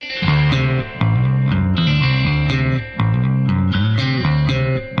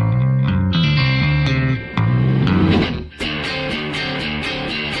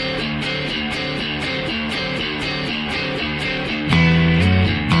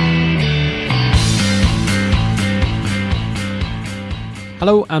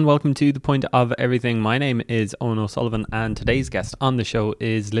Hello and welcome to The Point of Everything. My name is Owen O'Sullivan and today's guest on the show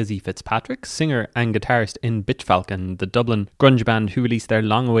is Lizzie Fitzpatrick, singer and guitarist in Falcon, the Dublin grunge band who released their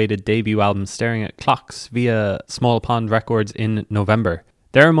long-awaited debut album Staring at Clocks via Small Pond Records in November.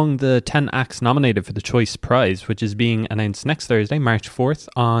 They're among the 10 acts nominated for the Choice Prize, which is being announced next Thursday, March 4th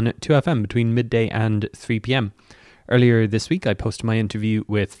on 2FM between midday and 3pm. Earlier this week, I posted my interview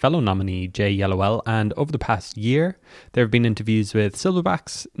with fellow nominee Jay Yellowell, and over the past year, there have been interviews with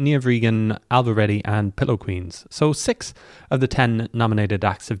Silverbacks, Niamh Regan, Alva Reddy, and Pillow Queens. So 6 of the 10 nominated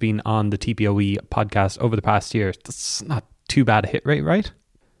acts have been on the TPOE podcast over the past year. That's not too bad a hit rate, right?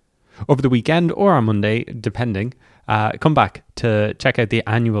 Over the weekend or on Monday, depending, come back to check out the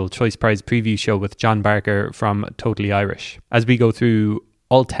annual Choice Prize preview show with John Barker from Totally Irish, as we go through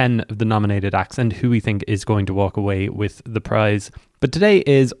all 10 of the nominated acts and who we think is going to walk away with the prize. But today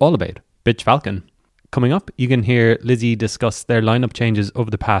is all about Falcon. Coming up, you can hear Lizzie discuss their lineup changes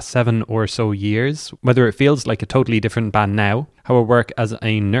over the past 7 or so years, whether it feels like a totally different band now, how her work as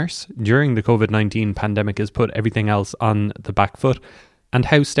a nurse during the COVID-19 pandemic has put everything else on the back foot, and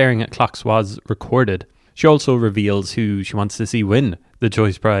how Staring at Clocks was recorded. She also reveals who she wants to see win the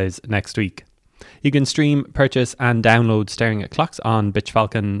Choice Prize next week. You can stream, purchase and download Staring at Clocks on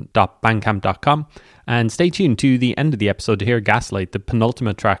bitchfalcon.bandcamp.com, and stay tuned to the end of the episode to hear Gaslight, the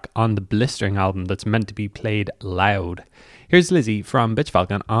penultimate track on the Blistering album that's meant to be played loud. Here's Lizzie from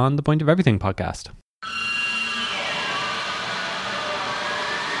Falcon on the Point of Everything podcast.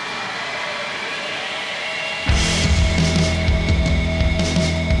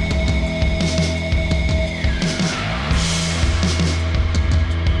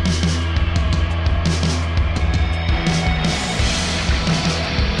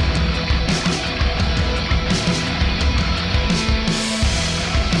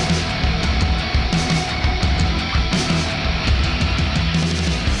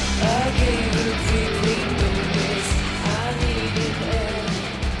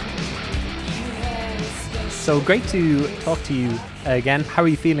 So great to talk to you again. How are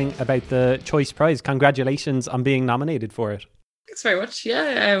you feeling about the Choice Prize? Congratulations on being nominated for it. Thanks very much.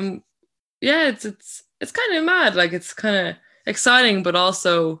 Yeah, it's kind of mad. Like, it's kind of exciting, but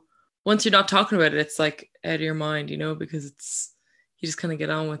also once you're not talking about it, it's like out of your mind, you know, because you just kind of get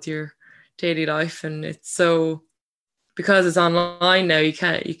on with your daily life, and it's so, because it's online now, you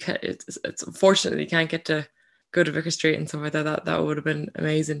can't. It's unfortunately you can't get to go to Vicar Street and stuff like that. That would have been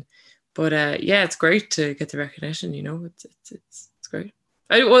amazing. But yeah, it's great to get the recognition, you know. It's great.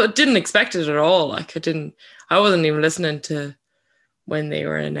 I didn't expect it at all. Like, I wasn't even listening to when they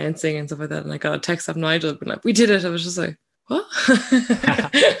were announcing and stuff like that. And I got a text off Nigel, being like, "We did it." I was just like, "What?"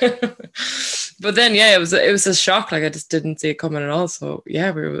 But then, yeah, it was a shock. Like, I just didn't see it coming at all. So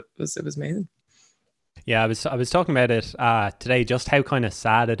yeah, it was amazing. Yeah, I was talking about it today, just how kind of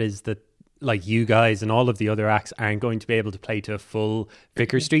sad it is that, like, you guys and all of the other acts aren't going to be able to play to a full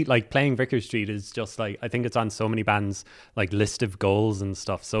Vicar Street. Like, playing Vicar Street is just like, I think it's on so many bands' like list of goals and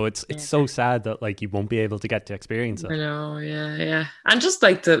stuff. So it's so sad that, like, you won't be able to get to experience it. I know, yeah. And just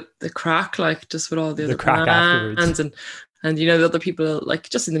like the crack, like, just with all the other crack bands and you know, the other people, like,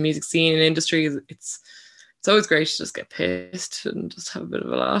 just in the music scene and industry, it's always great to just get pissed and just have a bit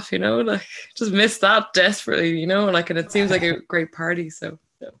of a laugh, you know, like, just miss that desperately, you know, like, and it seems like a great party. So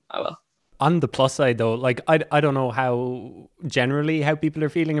yeah, I will. On the plus side, though, like, I don't know how people are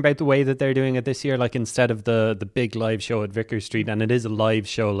feeling about the way that they're doing it this year. Like, instead of the big live show at Vicar Street, and it is a live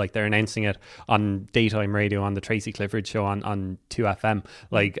show, like, they're announcing it on daytime radio on the Tracy Clifford show on 2FM.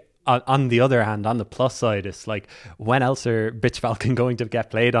 Like, on the other hand, on the plus side, it's like, when else are Falcon going to get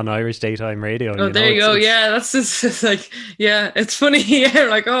played on Irish daytime radio? Oh, there you go. Yeah, that's just, it's like, yeah, it's funny. Yeah,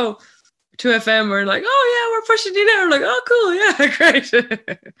 like, oh, 2FM, we're like, oh yeah, we're pushing you now. We're like, oh cool, yeah, great.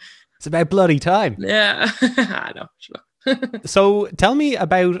 It's about bloody time. Yeah, I know. Sure. So tell me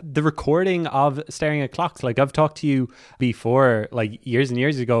about the recording of Staring at Clocks. Like, I've talked to you before, like, years and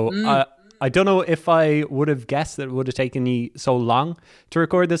years ago. I don't know if I would have guessed that it would have taken you so long to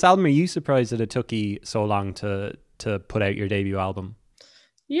record this album. Are you surprised that it took you so long to put out your debut album?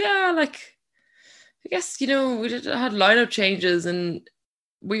 Yeah, like, I guess, you know, we had lineup changes and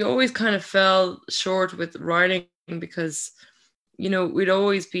we always kind of fell short with writing because, you know, we'd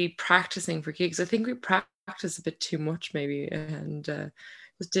always be practicing for gigs. I think we practiced a bit too much maybe, and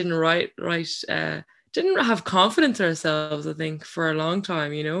just didn't didn't have confidence in ourselves, I think, for a long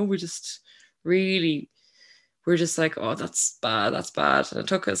time, you know. We're just like, oh, that's bad. And it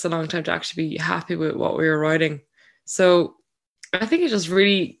took us a long time to actually be happy with what we were writing. So I think it just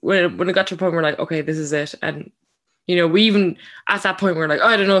really, when it got to a point where we're like, okay, this is it. And, you know, we even, at that point, we're like, oh,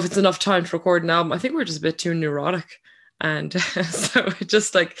 I don't know if it's enough time to record an album. I think we're just a bit too neurotic. And so it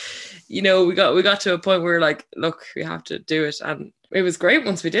just like, you know, we got to a point where like, look, we have to do it. And it was great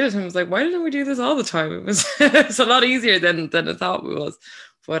once we did it. And I was like, why didn't we do this all the time? It was it's a lot easier than I thought it was.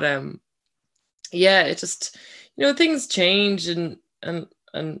 But yeah, it just, you know, things change and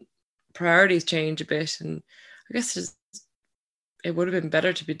priorities change a bit. And I guess it would have been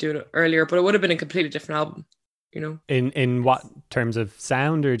better to be doing it earlier, but it would have been a completely different album, you know. In what terms of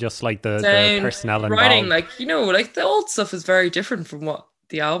sound, or just like the personnel involved? Writing, like, you know, like the old stuff is very different from what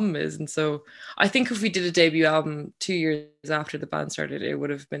the album is. And so I think if we did a debut album 2 years after the band started, it would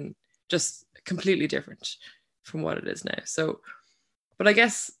have been just completely different from what it is now. So, but I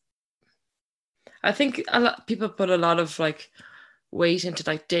guess I think a lot people put a lot of like weight into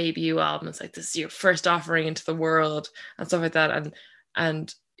like debut albums, like this is your first offering into the world and stuff like that.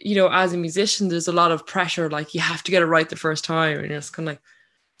 And you know, as a musician, there's a lot of pressure, like you have to get it right the first time, and it's kind of like,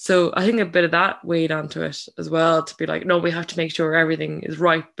 so I think a bit of that weighed onto it as well, to be like, no, we have to make sure everything is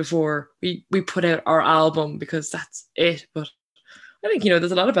right before we put out our album, because that's it. But I think, you know,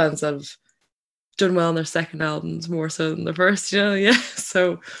 there's a lot of bands that have done well in their second albums more so than the first, you know. Yeah.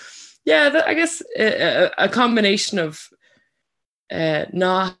 So yeah, I guess a combination of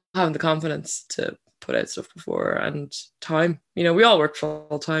not having the confidence to put out stuff before, and time. You know, we all work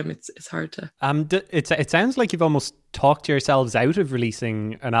full time. It's hard to. It sounds like you've almost talked yourselves out of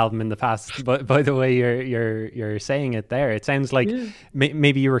releasing an album in the past. But by the way you're saying it there, it sounds like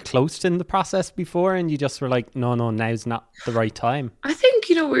maybe you were close in the process before, and you just were like, no, now's not the right time. I think,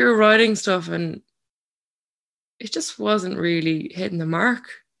 you know, we were writing stuff, and it just wasn't really hitting the mark.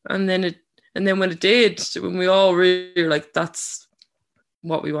 And then when it did, when we all really were like, that's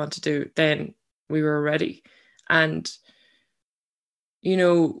what we want to do, then we were ready. And you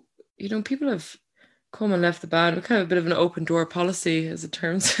know people have come and left the band. We kind of have a bit of an open door policy as it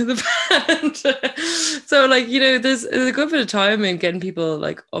terms of the band. So like, you know, there's a good bit of time in getting people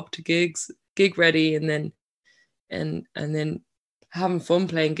like up to gig ready, and then having fun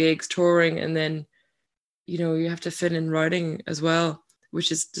playing gigs, touring, and then, you know, you have to fit in writing as well,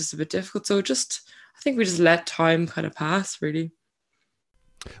 which is just a bit difficult. So I think we just let time kind of pass, really.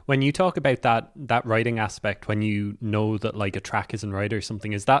 When you talk about that writing aspect, when you know that like a track isn't right or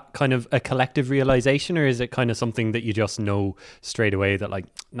something, is that kind of a collective realization, or is it kind of something that you just know straight away that like,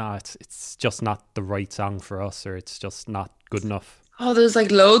 nah, it's just not the right song for us, or it's just not good enough? Oh, there's like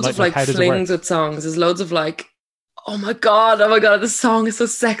loads of like flings with songs. There's loads of like, oh my god, this song is so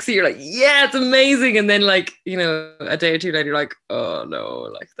sexy. You're like, yeah, it's amazing. And then like, you know, a day or two later, you're like, oh no,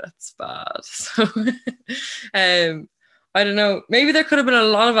 like that's bad. So I don't know. Maybe there could have been a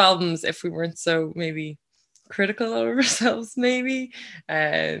lot of albums if we weren't so maybe critical of ourselves, maybe.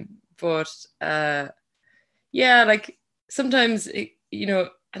 But yeah, like sometimes, you know,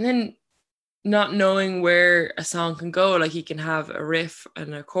 and then not knowing where a song can go, like you can have a riff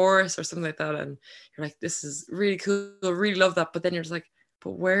and a chorus or something like that, and you're like, this is really cool, I really love that. But then you're just like,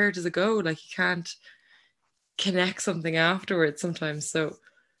 but where does it go? Like you can't connect something afterwards sometimes. So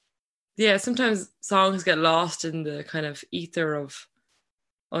yeah, sometimes songs get lost in the kind of ether of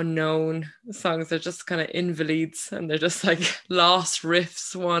unknown songs. They're just kind of invalids, and they're just like lost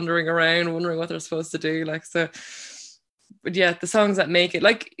riffs wandering around, wondering what they're supposed to do. Like, so, but yeah, the songs that make it,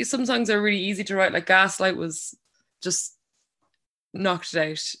 like some songs are really easy to write, like Gaslight was just knocked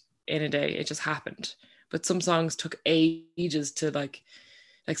it out in a day. It just happened. But some songs took ages to like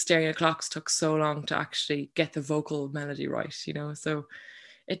Staring at Clocks took so long to actually get the vocal melody right, you know. So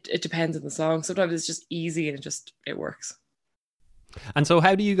it depends on the song. Sometimes it's just easy and it works. And so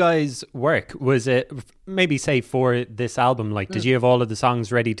how do you guys work? Was it maybe, say, for this album, like did you have all of the songs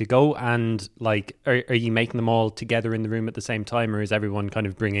ready to go, and like are you making them all together in the room at the same time, or is everyone kind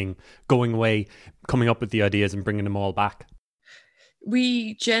of going away, coming up with the ideas and bringing them all back?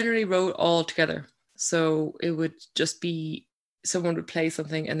 We generally wrote all together. So it would just be someone would play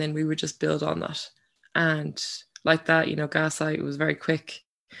something and then we would just build on that. And like that, you know, Gaslight was very quick.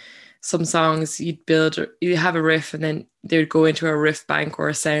 Some songs you have a riff and then they would go into a riff bank or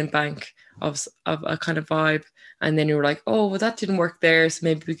a sound bank of a kind of vibe. And then you were like, oh, well, that didn't work there. So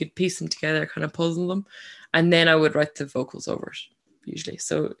maybe we could piece them together, kind of puzzle them. And then I would write the vocals over it usually.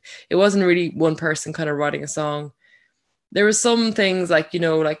 So it wasn't really one person kind of writing a song. There were some things like, you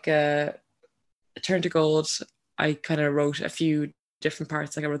know, like Turn to Gold. I kind of wrote a few different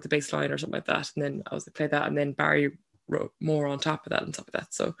parts. Like I wrote the bass line or something like that. And then I was like, play that. And then Barry wrote more on top of that and stuff like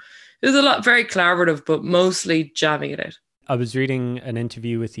that. So it was a lot, very collaborative, but mostly jamming it out. I was reading an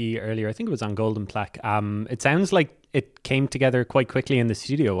interview with you earlier. I think it was on Golden Plaque. It sounds like it came together quite quickly in the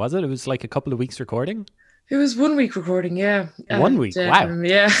studio, was it? It was like a couple of weeks recording? It was 1 week recording, yeah. 1 week, wow.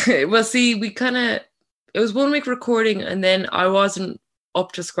 Yeah. Well, see, we kind of, it was 1 week recording, and then I wasn't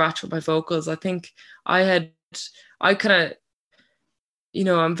up to scratch with my vocals. I think I kind of,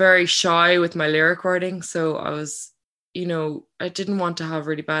 I'm very shy with my lyric writing. So I was, I didn't want to have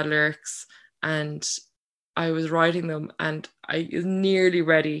really bad lyrics, and I was writing them, and I was nearly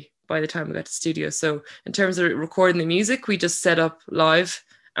ready by the time I got to studio. So in terms of recording the music, we just set up live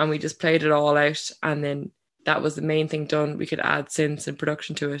and we just played it all out. And then that was the main thing done. We could add synths and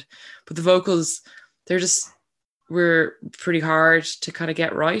production to it. But the vocals, were pretty hard to kind of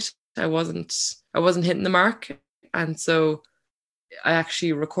get right. I wasn't hitting the mark. And so I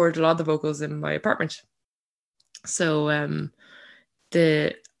actually recorded a lot of the vocals in my apartment. So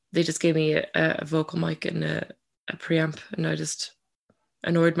they just gave me a vocal mic and a preamp, and I just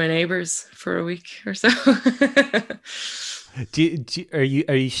annoyed my neighbors for a week or so. Are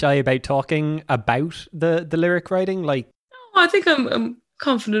you shy about talking about the lyric writing? Like, no, I think I'm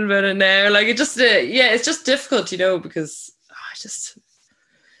confident about it now. Like, it just it's just difficult, because I just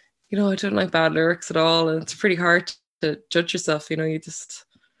I don't like bad lyrics at all, and it's pretty hard to judge yourself. You're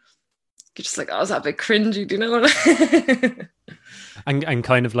just like, oh, is that a bit cringy? Do you know? And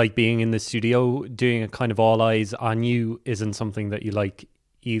kind of like being in the studio doing a kind of all eyes on you isn't something that you like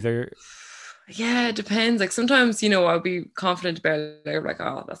either. Yeah, it depends. Like sometimes, I'll be confident about it. I'm like,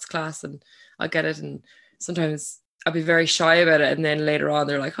 oh, that's class, and I'll get it. And sometimes I'll be very shy about it, and then later on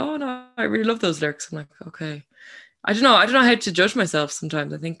they're like, oh no, I really love those lyrics. I'm like, okay. I don't know how to judge myself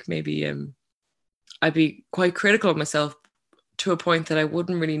sometimes. I think maybe I'd be quite critical of myself to a point that I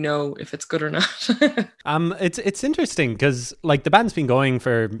wouldn't really know if it's good or not. It's interesting because like the band's been going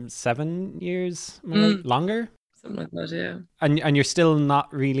for 7 years, longer, something like that, yeah. And you're still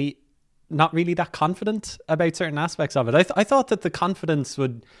not really that confident about certain aspects of it. I thought that the confidence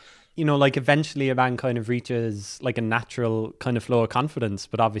would, like eventually a band kind of reaches like a natural kind of flow of confidence,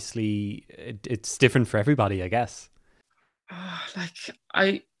 but obviously it's different for everybody, I guess. Like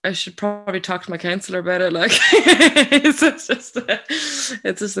I should probably talk to my counselor about it. Like it's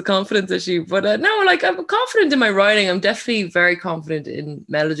just a confidence issue. But no, like I'm confident in my writing. I'm definitely very confident in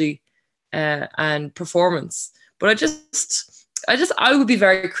melody and performance. But I would be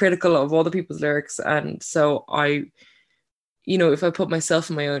very critical of other people's lyrics, and so if I put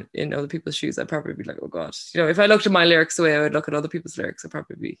myself in other people's shoes, I'd probably be like, oh God, if I looked at my lyrics the way I would look at other people's lyrics, I'd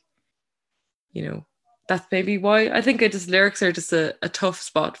probably be, that's maybe why I think lyrics are just a tough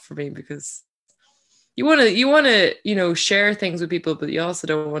spot for me, because you want to share things with people, but you also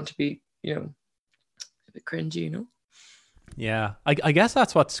don't want to be a bit cringy. Yeah, I guess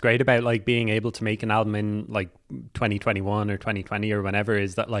that's what's great about like being able to make an album in like 2021 or 2020 or whenever,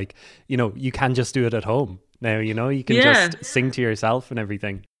 is that like you can just do it at home now. You can just sing to yourself and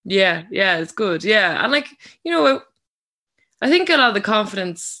everything. Yeah, it's good. Yeah, and like I think a lot of the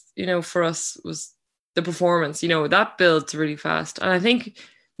confidence for us was the performance, that builds really fast. And I think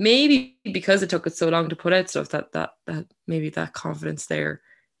maybe because it took us so long to put out stuff, that maybe that confidence there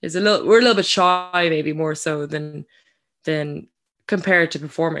is we're a little bit shy, maybe more so than compared to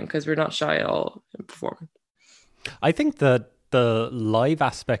performing, because we're not shy at all in performing. I think that the live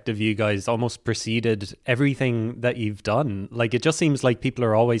aspect of you guys almost preceded everything that you've done. Like it just seems like people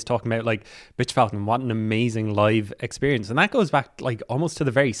are always talking about like Bitch Falcon, what an amazing live experience, and that goes back like almost to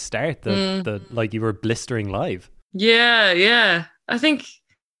the very start, the like you were blistering live. Yeah. I think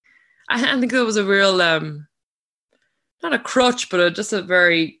there was a real not a crutch, but just a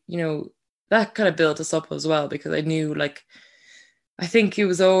very that kind of built us up as well, because I knew, like, I think it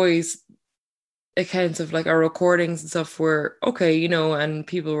was always accounts of like our recordings and stuff were okay, and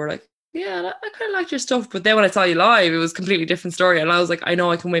people were like, yeah, I kind of liked your stuff. But then when I saw you live, it was a completely different story. And I was like, I know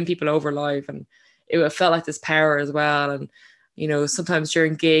I can win people over live. And it felt like this power as well. And, sometimes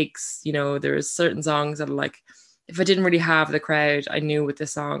during gigs, there was certain songs that are like, if I didn't really have the crowd, I knew with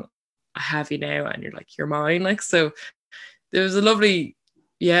this song, I have you now. And you're like, you're mine. Like, so there was a lovely,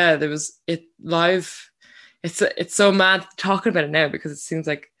 there was it live. It's so mad talking about it now, because it seems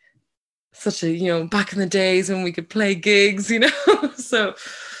like such a, back in the days when we could play gigs, so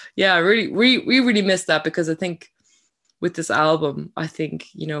yeah, we really missed that, because I think with this album, I think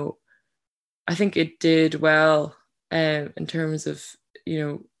it did well in terms of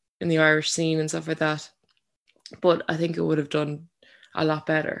in the Irish scene and stuff like that, but I think it would have done a lot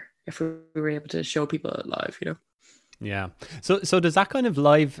better if we were able to show people it live. Yeah. So does that kind of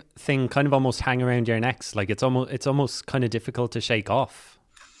live thing kind of almost hang around your necks? Like it's almost kind of difficult to shake off.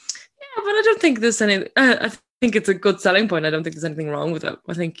 Yeah, but I don't think there's any. I think it's a good selling point. I don't think there's anything wrong with it.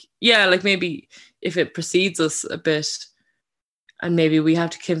 I think, like maybe if it precedes us a bit, and maybe we have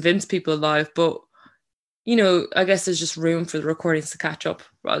to convince people live, but I guess there's just room for the recordings to catch up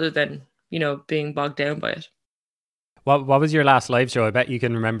rather than being bogged down by it. What was your last live show? I bet you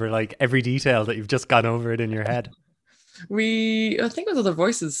can remember like every detail that you've just gone over it in your head. I think it was Other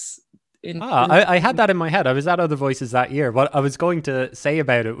Voices. I had that in my head. I was at Other Voices that year. What I was going to say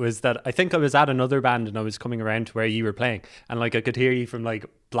about it was that I think I was at another band and I was coming around to where you were playing, and like I could hear you from like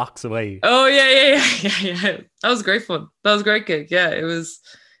blocks away. Oh yeah. That was great fun. That was a great gig. Yeah, it was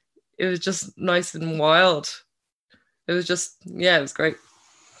just nice and wild. It was just, it was great.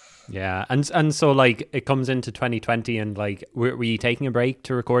 Yeah, and so like it comes into 2020, and like were you taking a break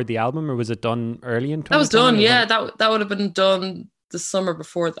to record the album, or was it done early in 2020? That was done. Yeah, that would have been done the summer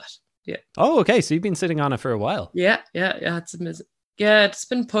before that. Yeah. Oh, okay. So you've been sitting on it for a while. Yeah. It's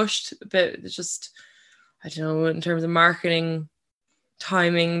been pushed a bit. It's just, I don't know, in terms of marketing,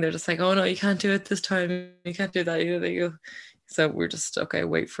 timing, they're just like, oh no, you can't do it this time. You can't do that. So we're just, okay,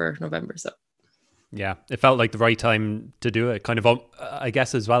 wait for November. So. Yeah, it felt like the right time to do it. Kind of, I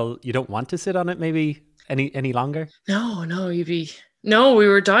guess as well, you don't want to sit on it maybe any longer. No, we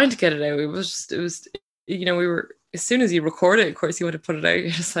were dying to get it out. It was, we were, as soon as you record it, of course you want to put it out. You're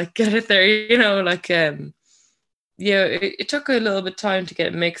just like, get it there, it took a little bit of time to get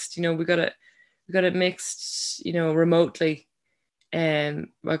it mixed. We got it mixed, remotely, by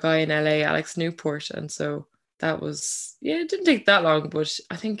a guy in LA, Alex Newport. And so that was, it didn't take that long, but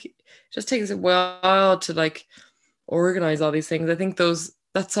I think it just takes a while to like organize all these things. I think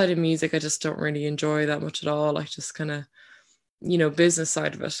that side of music I just don't really enjoy that much at all. Like just kind of, business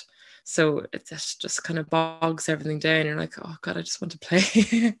side of it. So it just kind of bogs everything down. You're like, oh God, I just want to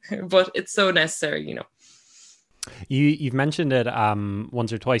play. But it's so necessary, You've mentioned it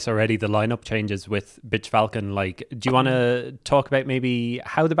once or twice already, the lineup changes with Bitch Falcon. Like, do you want to talk about maybe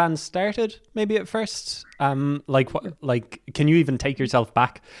how the band started maybe at first? Can you even take yourself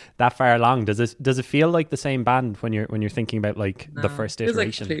back that far along? Does it feel like the same band when you're thinking about like the first iteration? It's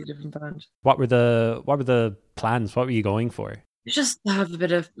like a completely different band. What were the plans? What were you going for? Just to have a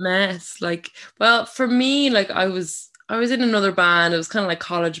bit of mess. Like, well, for me, like I was in another band. It was kind of like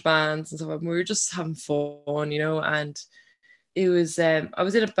college bands and stuff. And we were just having fun, and it was I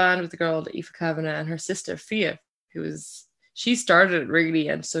was in a band with a girl, Aoife Kavanagh, and her sister Fia, she started it really,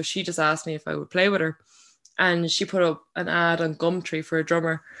 and so she just asked me if I would play with her, and she put up an ad on Gumtree for a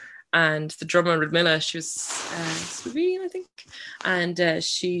drummer, and the drummer Radmilla, she was Slovene, I think, and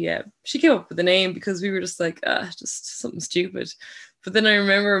she came up with the name because we were just like just something stupid. But then I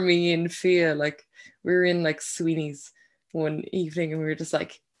remember me and Fia, like we were in like Sweeney's one evening and we were just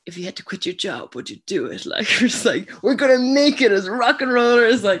like, if you had to quit your job, would you do it? Like we're just like, we're gonna make it as rock and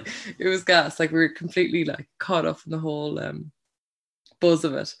rollers. Like it was gas. Like we were completely like caught up in the whole buzz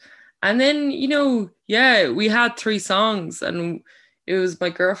of it. And then we had 3 songs, and it was my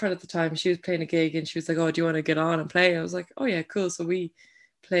girlfriend at the time. She was playing a gig and she was like, oh, do you want to get on and play? I was like, oh yeah, cool. So we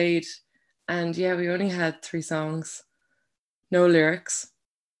played, and we only had 3 songs, no lyrics,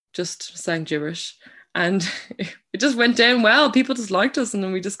 just sang gibberish. And it just went down well. People just liked us, and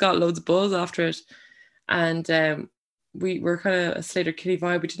then we just got loads of buzz after it. And we were kind of a Slater Kitty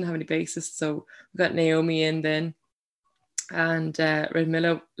vibe. We didn't have any bassists, so we got Naomi in then, and Red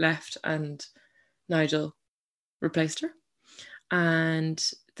Miller left, and Nigel replaced her. And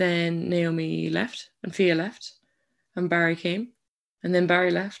then Naomi left, and Fia left, and Barry came, and then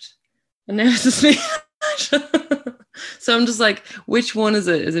Barry left, and now it's just me. So I'm just like, which one is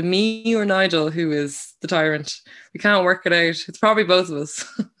it? Is it me or Nigel who is the tyrant? We can't work it out. It's probably both of us.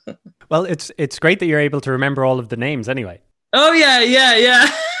 Well, it's great that you're able to remember all of the names anyway. Oh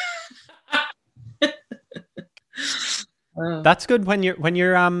yeah. That's good when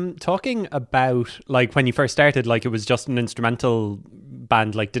you're talking about like when you first started, like it was just an instrumental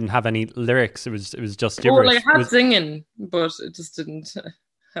band, like didn't have any lyrics. It was just gibberish. Well, like I had singing, but it just didn't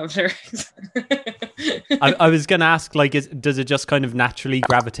have lyrics. I was gonna ask, like, does it just kind of naturally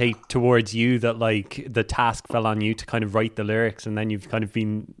gravitate towards you that like the task fell on you to kind of write the lyrics, and then you've kind of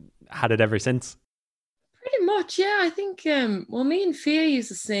had it ever since? Pretty much, yeah. I think me and Fia used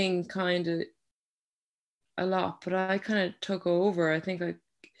to sing kind of a lot, but I kind of took over. I think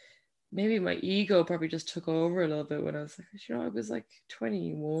maybe my ego probably just took over a little bit when I was like, I was like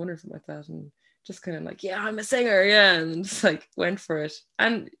 21 or something like that, and just kind of like, yeah, I'm a singer, yeah, and just like went for it.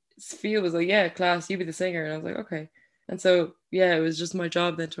 And Fia was like, yeah, class, you be the singer, and I was like, okay. And so it was just my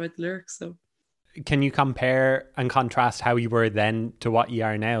job then to write the lyrics. So can you compare and contrast how you were then to what you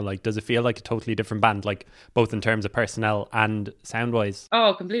are now? Like, does it feel like a totally different band, like both in terms of personnel and sound wise?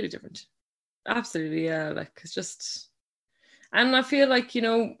 Oh, completely different. Absolutely, yeah. Like it's just, and I feel like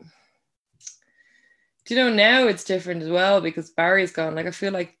now it's different as well because Barry's gone. Like I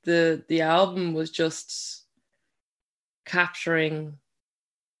feel like the album was just capturing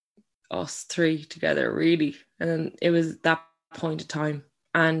us three together, really. And then it was that point of time.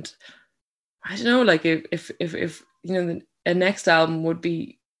 And I don't know, like if you know, the next album would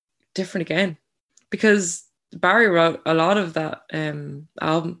be different again, because Barry wrote a lot of that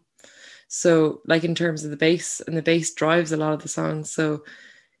album. So like in terms of the bass, and the bass drives a lot of the songs. So,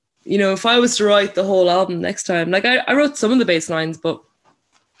 you know, if I was to write the whole album next time, like I wrote some of the bass lines, but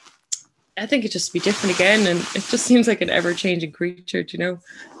I think it just be different again. And it just seems like an ever changing creature, you know?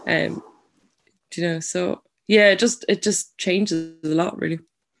 You know, so yeah, it just changes a lot, really.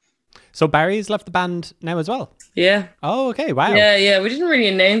 So Barry's left the band now as well? Yeah. Oh, okay. Wow. Yeah. We didn't really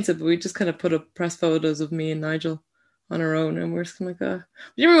announce it, but we just kind of put up press photos of me and Nigel on our own. And we're just kind of like,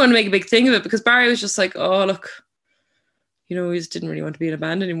 we didn't really want to make a big thing of it, because Barry was just like, oh, look, you know, he just didn't really want to be in a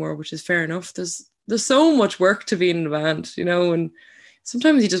band anymore, which is fair enough. There's so much work to be in a band, you know, and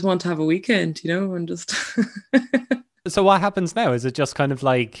sometimes you just want to have a weekend, you know, and just... So what happens now? Is it just kind of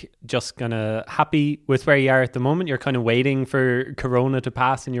like just kind of happy with where you are at the moment? You're kind of waiting for Corona to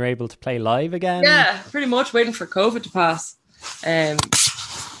pass and you're able to play live again? Yeah, pretty much waiting for COVID to pass.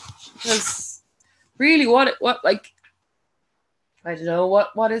 Because really what like, I don't know,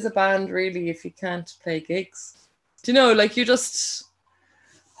 what is a band really if you can't play gigs? Do you know, like, you're just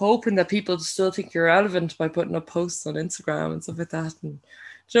hoping that people still think you're relevant by putting up posts on Instagram and stuff like that. And,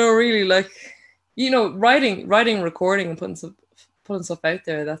 you know, really, like, you know, writing, recording, and putting stuff out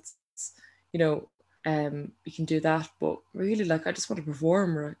there, that's, you know, you can do that. But really, like, I just want to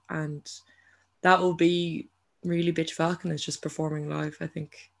perform, right? And that will be really Bitch Falcon, is just performing live, I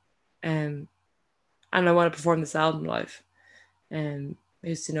think. And I want to perform this album live.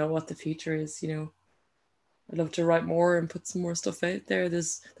 Is to know what the future is, you know. I'd love to write more and put some more stuff out there.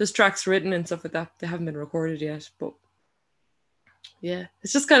 There's tracks written and stuff like that. They haven't been recorded yet, but yeah,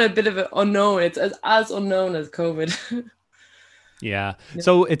 it's just kind of a bit of an unknown. It's as unknown as COVID. Yeah.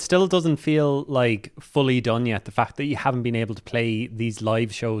 So it still doesn't feel like fully done yet. The fact that you haven't been able to play these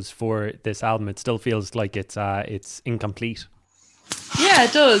live shows for this album, it still feels like it's incomplete. Yeah,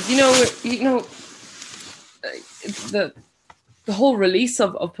 it does. You know, the whole release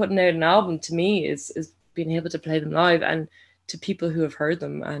of putting out an album, to me, is being able to play them live, and to people who have heard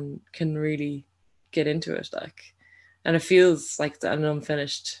them and can really get into it, like. And it feels like an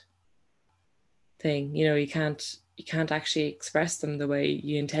unfinished thing. You know, you can't actually express them the way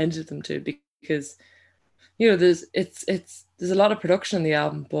you intended them to, because, you know, there's a lot of production in the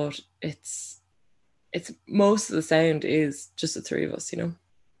album, but it's most of the sound is just the three of us, you know.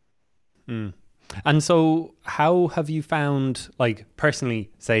 Mm. And so how have you found, like, personally,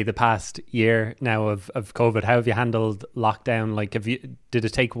 say the past year now of COVID, how have you handled lockdown? Like, did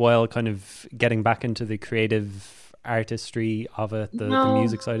it take a while kind of getting back into the creative artistry of it, the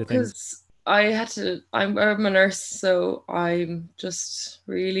music side of things? I'm a nurse, so I'm just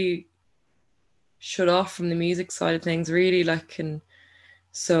really shut off from the music side of things, really, like, and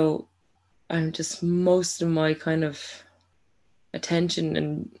so I'm just, most of my kind of attention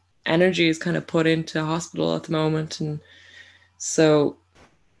and energy is kind of put into hospital at the moment. And so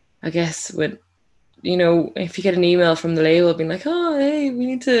I guess when, you know, if you get an email from the label being like, oh, hey, we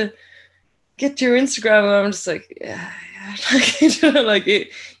need to get your Instagram, and I'm just like, yeah. Like, you know, like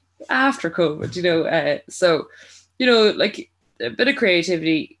it, after COVID, you know, so, you know, like a bit of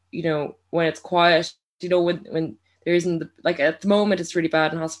creativity, you know, when it's quiet, you know, when there isn't like, at the moment it's really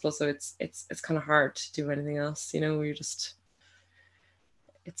bad in hospital, so it's kind of hard to do anything else, you know. You're just,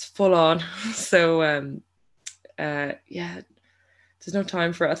 it's full on. So yeah, there's no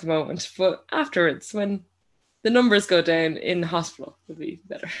time for it at the moment, but afterwards, when the numbers go down in hospital, it'll be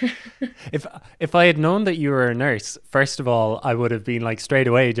better. If I had known that you were a nurse, first of all, I would have been like straight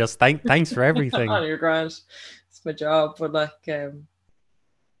away, just thanks for everything. On your grant, it's my job. But like, yeah,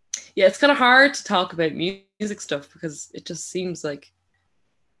 it's kind of hard to talk about music stuff, because it just seems like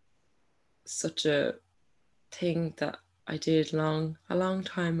such a thing that I did a long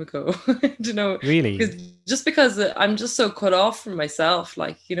time ago. You know, really, because I'm just so cut off from myself.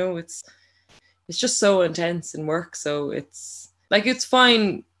 Like, you know, it's just so intense in work. So it's like, it's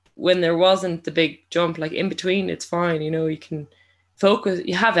fine when there wasn't the big jump, like in between, it's fine. You know, you can focus,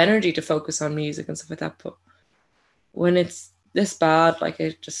 you have energy to focus on music and stuff like that. But when it's this bad, like,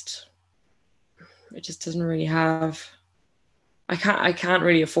 it just doesn't really have, I can't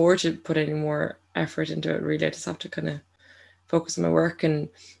really afford to put any more effort into it, really. I just have to kind of focus on my work. And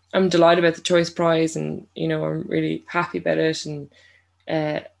I'm delighted about the Choice Prize, and, you know, I'm really happy about it. And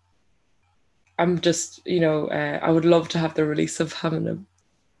I'm just, you know, I would love to have the release of having a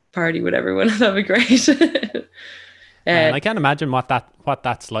party with everyone. That'd be great. And I can't imagine what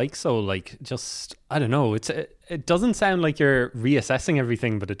that's like. So like, just, I don't know. It doesn't sound like you're reassessing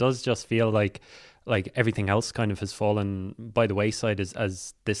everything, but it does just feel like everything else kind of has fallen by the wayside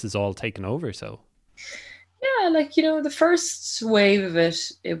as this is all taken over. So Yeah, like, the first wave of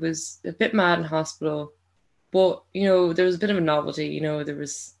it was a bit mad in hospital, but, there was a bit of a novelty,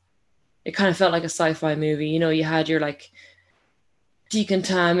 it kind of felt like a sci-fi movie. You had your like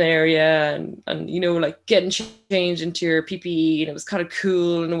decontam area and like getting changed into your PPE, and it was kind of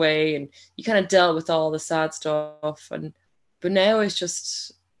cool in a way, and you kind of dealt with all the sad stuff. But now it's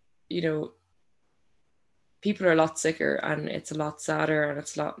just, people are a lot sicker, and it's a lot sadder, and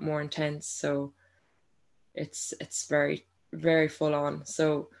it's a lot more intense. So it's very, very full on.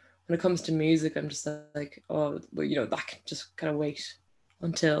 So when it comes to music, I'm just like, oh, well, that can just kind of wait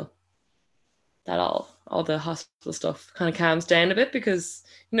until that all the hospital stuff kind of calms down a bit, because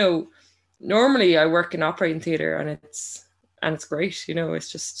normally I work in operating theater, and it's great.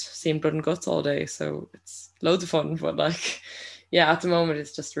 It's just seeing blood and guts all day, so it's loads of fun. But like, yeah, at the moment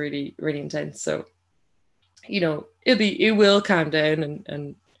it's just really, really intense. So it will calm down,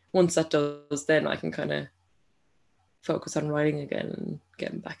 and once that does, then I can kind of focus on writing again and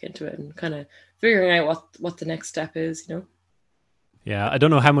getting back into it and kind of figuring out what the next step is. Yeah, I don't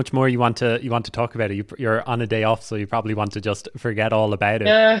know how much more you want to talk about it. You're on a day off, so you probably want to just forget all about it.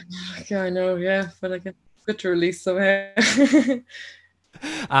 Yeah, I know. Yeah, but like, it's good to release somehow.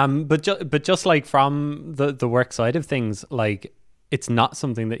 But just like from the work side of things, like, it's not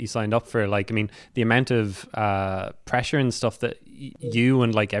something that you signed up for. Like, I mean, the amount of pressure and stuff that you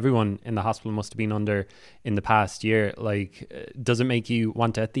and like everyone in the hospital must have been under in the past year, like, does it make you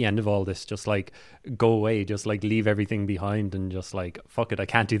want to, at the end of all this, just like go away, just like leave everything behind and just like, fuck it, I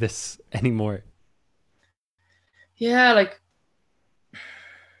can't do this anymore? Yeah, like,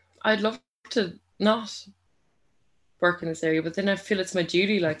 I'd love to not work in this area, but then I feel it's my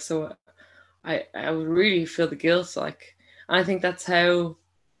duty. Like, so I would really feel the guilt. Like, I think that's how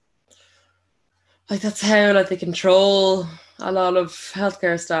like they control a lot of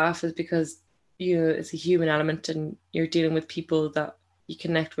healthcare staff, is because it's a human element, and you're dealing with people that you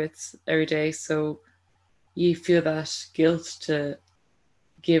connect with every day. So you feel that guilt to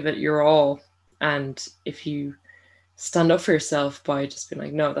give it your all. And if you stand up for yourself by just being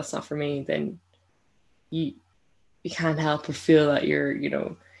like, no, that's not for me, then you can't help but feel that you're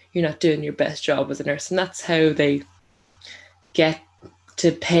not doing your best job as a nurse. And that's how they get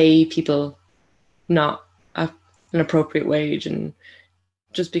to pay people not an appropriate wage, and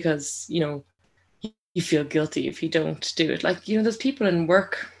just because you feel guilty if you don't do it. Like, there's people in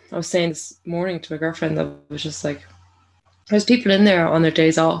work. I was saying this morning to my girlfriend that was just like, there's people in there on their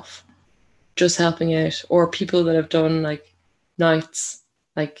days off just helping out, or people that have done like nights,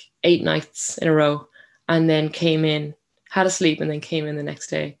 like 8 nights in a row, and then came in, had a sleep, and then came in the next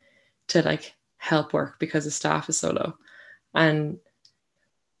day to like help work because the staff is so low. And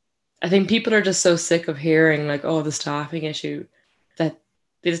I think people are just so sick of hearing like, oh, the staffing issue, that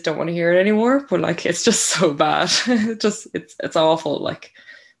they just don't want to hear it anymore. But like, it's just so bad. It's awful. Like,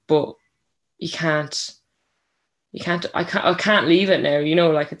 but I can't leave it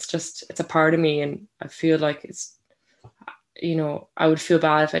now. Like, it's a part of me, and I feel like it's, I would feel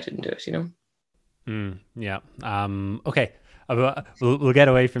bad if I didn't do it. Yeah. Okay. We'll get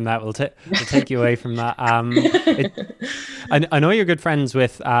away from that. We'll take you away from that. I know you're good friends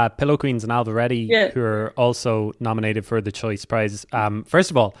with Pillow Queens and Alba Reddy, yeah, who are also nominated for the Choice Prize.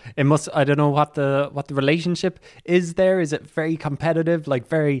 First of all, I don't know what the relationship is there. Is it very competitive, like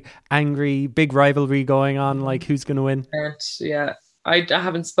very angry, big rivalry going on, like who's going to win? Yeah, I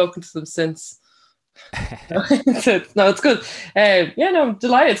haven't spoken to them since. No, it's good. Yeah, no, I'm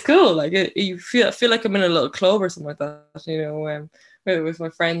delighted. It's cool. Like, I feel like I'm in a little club or something like that. With my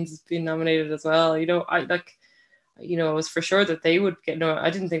friends being nominated as well. I like, I was for sure that they would get. No, I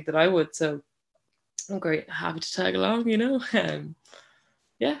didn't think that I would. So I'm great, happy to tag along.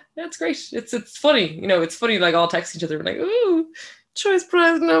 Yeah, it's great. It's funny. It's funny. Like, all text each other like, ooh, Choice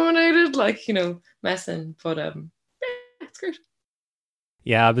Prize nominated. Like, messing. But yeah, it's great.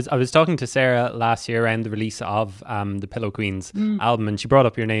 Yeah, I was talking to Sarah last year around the release of the Pillow Queens album, and she brought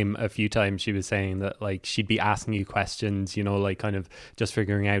up your name a few times. She was saying that like she'd be asking you questions, like kind of just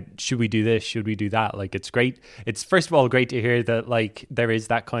figuring out, should we do this, should we do that? Like, it's great. It's first of all great to hear that like there is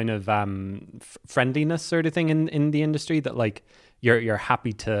that kind of friendliness sort of thing in the industry, that like you're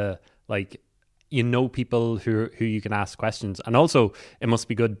happy to like people who you can ask questions. And also it must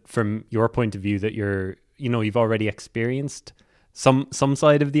be good from your point of view that you've already experienced some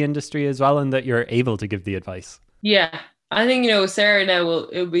side of the industry as well, and that you're able to give the advice. Yeah, I think, Sarah now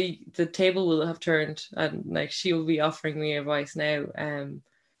the table will have turned, and like she will be offering me advice now.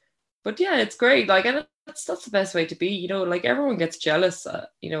 But yeah, it's great. Like, and that's the best way to be. Like everyone gets jealous,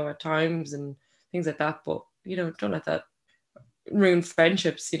 at times and things like that. But don't let that ruin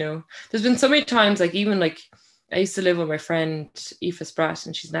friendships. There's been so many times, like even like I used to live with my friend Aoife Spratt,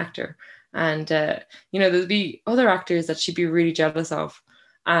 and she's an actor, and there'd be other actors that she'd be really jealous of,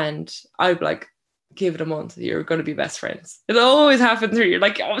 and I'd be like, give it a month, you're going to be best friends. It always happens where you're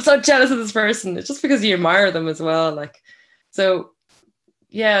like, oh, I'm so jealous of this person. It's just because you admire them as well. Like, so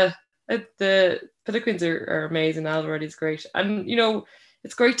yeah, the Queens are amazing. Already's great, and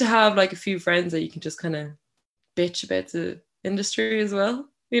it's great to have like a few friends that you can just kind of bitch about the industry as well.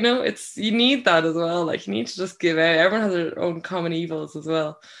 You need that as well. Like, you need to just give out. Everyone has their own common evils as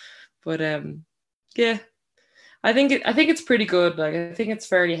well. But yeah, I think it's pretty good. Like, I think it's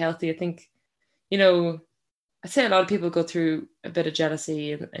fairly healthy. I think, I'd say a lot of people go through a bit of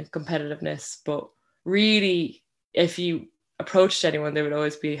jealousy and competitiveness, but really, if you approached anyone, they would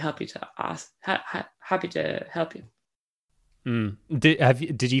always be happy to happy to help you.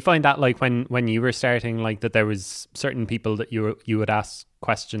 Did you find that, like, when you were starting, like, that there was certain people that you would ask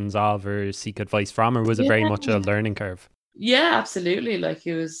questions of or seek advice from, or was it very much a learning curve? Yeah, absolutely. Like,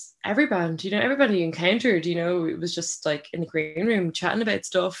 it was every band, everybody you encountered, it was just like in the green room chatting about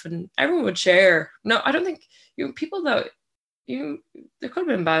stuff, and everyone would share. No, I don't think people that there could have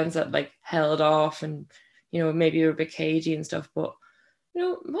been bands that like held off and maybe were a bit cagey and stuff, but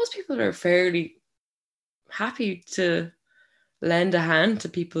most people are fairly happy to lend a hand to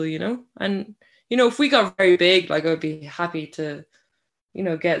people, and if we got very big, like, I'd be happy to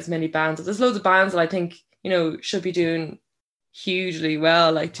get as many bands. There's loads of bands that I think should be doing hugely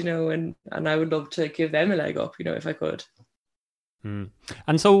well, like, and I would love to give them a leg up, if I could. And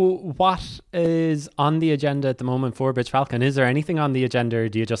so what is on the agenda at the moment for Bitch Falcon? Is there anything on the agenda, or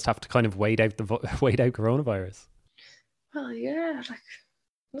do you just have to kind of wait out coronavirus? Well, yeah,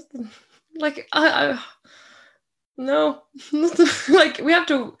 like I no, like,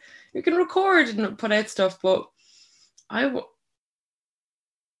 we can record and put out stuff, but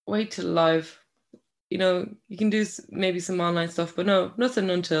wait till live. You can do maybe some online stuff, but no, nothing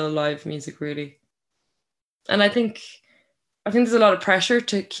until live music, really. And I think there's a lot of pressure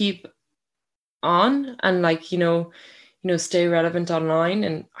to keep on and, like, stay relevant online,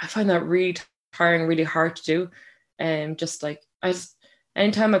 and I find that really tiring, really hard to do. And just like,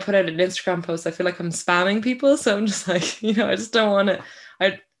 anytime I put out an Instagram post, I feel like I'm spamming people, so I'm just like, I just don't want to.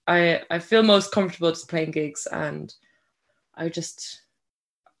 I feel most comfortable just playing gigs, and I just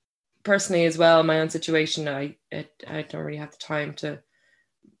personally as well, my own situation, I don't really have the time to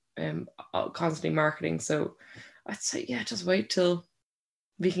constantly marketing. So I'd say, yeah, just wait till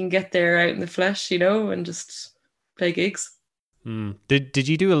we can get there out in the flesh, and just play gigs. Did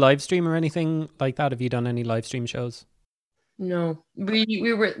you do a live stream or anything like that? Have you done any live stream shows? No,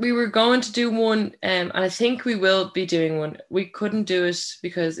 we were going to do one, and I think we will be doing one. We couldn't do it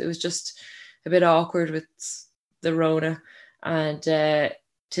because it was just a bit awkward with the Rona, and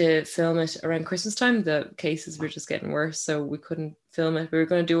to film it around Christmas time, the cases were just getting worse, so we couldn't film it. We were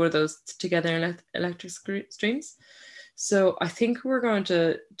going to do one of those together in electric streams. So I think we're going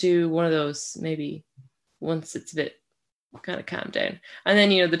to do one of those maybe once it's a bit kind of calmed down. And then,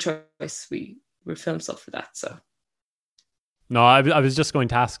 the choice, we film stuff for that. So. No, I was just going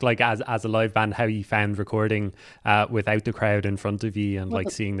to ask, like, as a live band, how you found recording without the crowd in front of you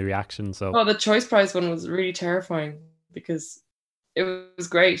and seeing the reaction. So. Well, the Choice Prize one was really terrifying because it was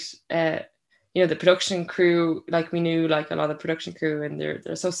great. The production crew, like, we knew like a lot of the production crew, and they're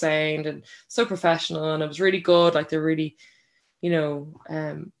so sound and so professional, and it was really good. Like, they're really,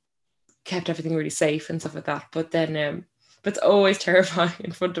 kept everything really safe and stuff like that. But then, but it's always terrifying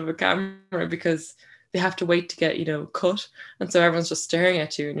in front of a camera because they have to wait to get, cut, and so everyone's just staring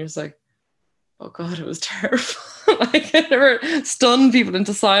at you, and you're just like, oh God, it was terrible. Like, I never stunned people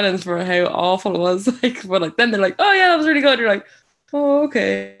into silence for how awful it was. Like, but like then they're like, oh yeah, that was really good. You're like, oh,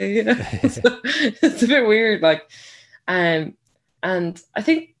 okay. Yeah. So, it's a bit weird. Like, and I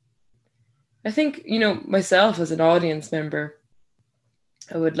think, myself as an audience member,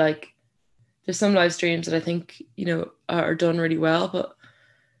 I would like, there's some live streams that I think, are done really well, but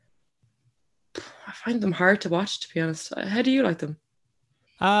I find them hard to watch, to be honest. How do you like them?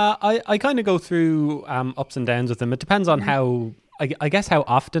 I kind of go through ups and downs with them. It depends on how, I guess, how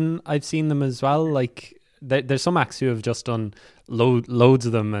often I've seen them as well. Like, there's some acts who have just done loads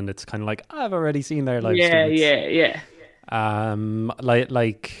of them, and it's kind of like, I've already seen their live streams. Yeah.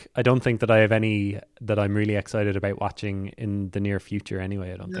 Like I don't think that I have any that I'm really excited about watching in the near future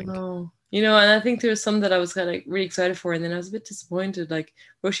anyway, I don't think. No. You know, and I think there's some that I was kind of really excited for, and then I was a bit disappointed. Like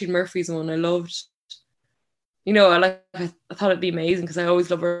Roisin Murphy's one, I loved. You know, I thought it'd be amazing because I always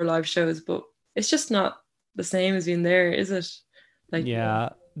love her live shows, but it's just not the same as being there, is it? Like, yeah.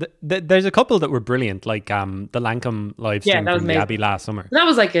 There's a couple that were brilliant, like the Lancome live stream that was from the amazing. Abbey last summer. That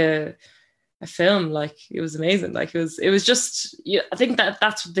was like a film. Like it was amazing. Like it was just. Yeah, I think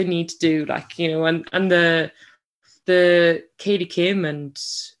that's what they need to do. Like, you know, and the Katie Kim and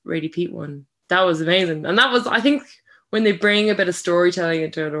Rady Pete one, that was amazing. And that was, I think, when they bring a bit of storytelling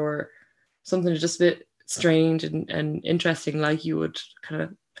into it or something just a bit strange and interesting, like you would kind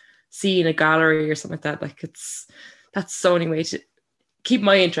of see in a gallery or something like that. Like that's the only way to keep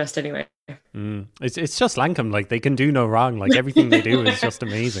my interest anyway. It's just Lancome. Like they can do no wrong. Like everything they do is just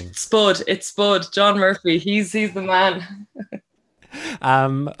amazing. It's Spud. John Murphy. He's the man.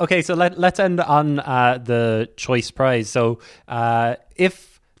 Okay, so let's end on the Choice Prize. So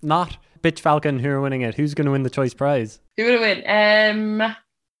if not Bitch Falcon, who are winning it? Who's going to win the Choice Prize? Who will win?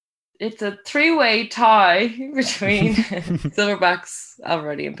 It's a 3-way tie between Silverbacks,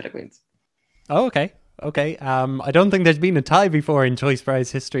 Already, and Pit Queens. Oh, okay. I don't think there's been a tie before in Choice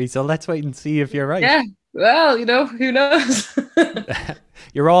Prize history, so let's wait and see if you're right. Yeah. Well, you know, who knows?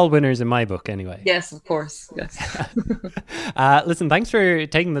 You're all winners in my book anyway. Yes, of course. Yes. Listen, thanks for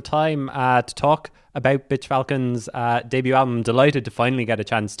taking the time to talk about Bitch Falcon's debut album. Delighted to finally get a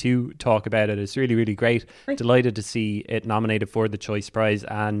chance to talk about it. It's really, really great. Delighted to see it nominated for the Choice Prize,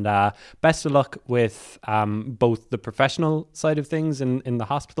 and best of luck with both the professional side of things in the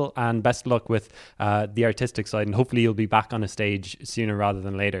hospital, and best of luck with the artistic side, and hopefully you'll be back on a stage sooner rather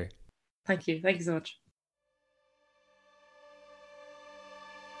than later. Thank you so much.